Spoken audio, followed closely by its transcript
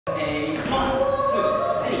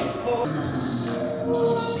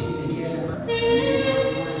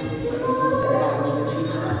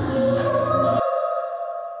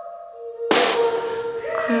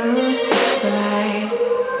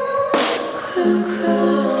My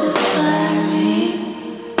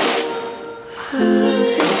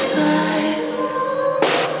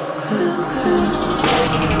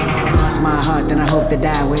heart, then I hope to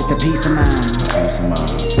die with a peace of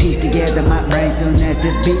mind. Piece together my brain soon as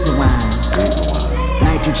this beat rewind.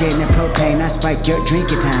 Nitrogen and propane, I spike your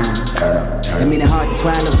drinking time. I mean it hard to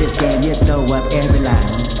swallow this game, you throw up every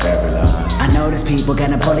line. I know these people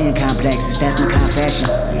got Napoleon complexes, that's my confession.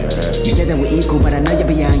 You said that we're equal, but I know you're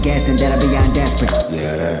beyond guessing that I'm beyond desperate.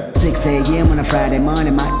 6 a.m. on a Friday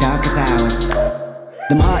morning, my darkest hours.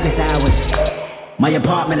 Them heartless hours. My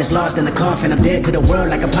apartment is lost in the coffin, I'm dead to the world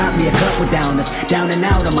like I popped me a couple downers. Down and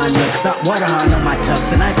out on my look, salt water hard on my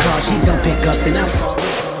tux. And I call, she don't pick up, then I fall.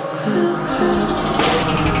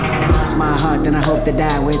 Lost my heart, then I hope to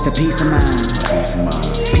die with a peace of mind.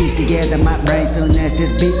 Piece together my brain soon as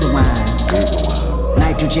this beat rewind.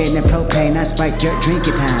 Nitrogen and propane, I spike your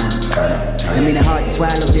drinking time. I mean it hard to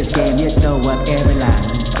swallow this game, you throw up every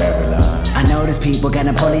line. I know these people got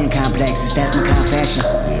Napoleon complexes, that's my confession.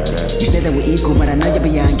 You said that we're equal, but I know you're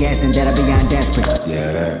beyond guessing that I'm beyond desperate.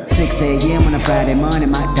 6 a.m. on a Friday morning,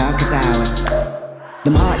 my darkest hours.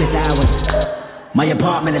 Them heartless hours. My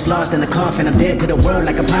apartment is lost in the coffin, I'm dead to the world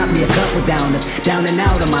like I popped me a couple downers. Down and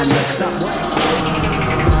out on my looks.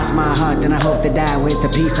 Lost my heart, then I hope to die with a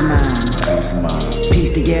peace of mind. Piece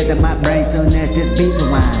together my brain soon as this beat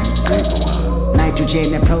rewind.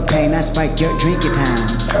 Nitrogen and propane, I spike your drinking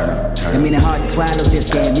time. I mean it hard to swallow this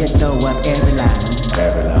game, you throw up every line.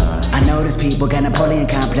 I know these people got Napoleon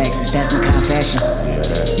complexes, that's my confession.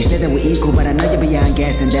 You said that we're equal, but I know you're beyond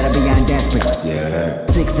guessing that I'm beyond desperate.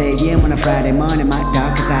 6 a.m. on a Friday morning, my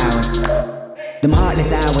darkest hours. Them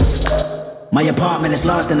heartless hours. My apartment is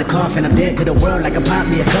lost in the coffin, I'm dead to the world like I popped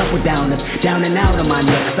me a couple downers. Down and out on my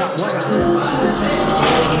looks.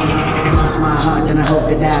 Lost my heart, then I hope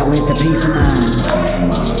to die with a peace of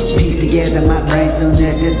mind. Piece together my brain soon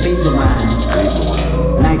as this beat rewind.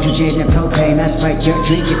 Nitrogen and propane, I spike your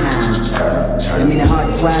drinking time. I mean it hard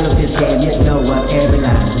to swallow this game, you throw up every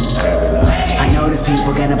line. I know these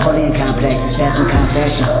people got Napoleon complexes, that's my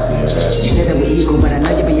confession. You said that we're equal, but I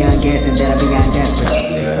know you're beyond guessing that I'm beyond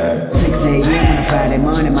desperate. 6 a.m. on a Friday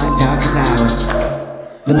morning, my darkest hours.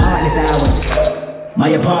 Them heartless hours. My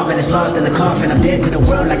apartment is lost in the coffin, I'm dead to the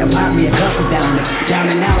world like I popped me a couple downers. Down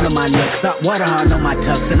and out on my looks, salt water hard on my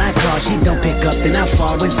tux. And I call, she don't pick up, then I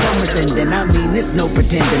fall. When summer's ending, I mean it's no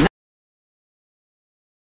pretending.